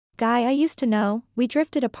guy I used to know, we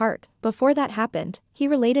drifted apart. Before that happened, he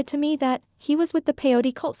related to me that he was with the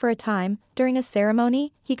peyote cult for a time. During a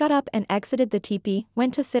ceremony, he got up and exited the teepee,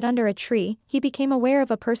 went to sit under a tree. He became aware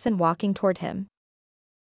of a person walking toward him.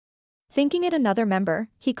 Thinking it another member,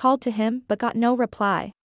 he called to him but got no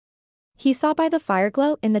reply. He saw by the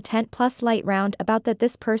fireglow in the tent plus light round about that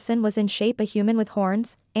this person was in shape a human with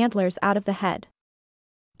horns, antlers out of the head.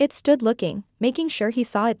 It stood looking, making sure he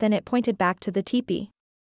saw it, then it pointed back to the teepee.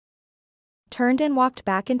 Turned and walked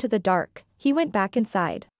back into the dark. He went back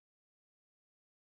inside.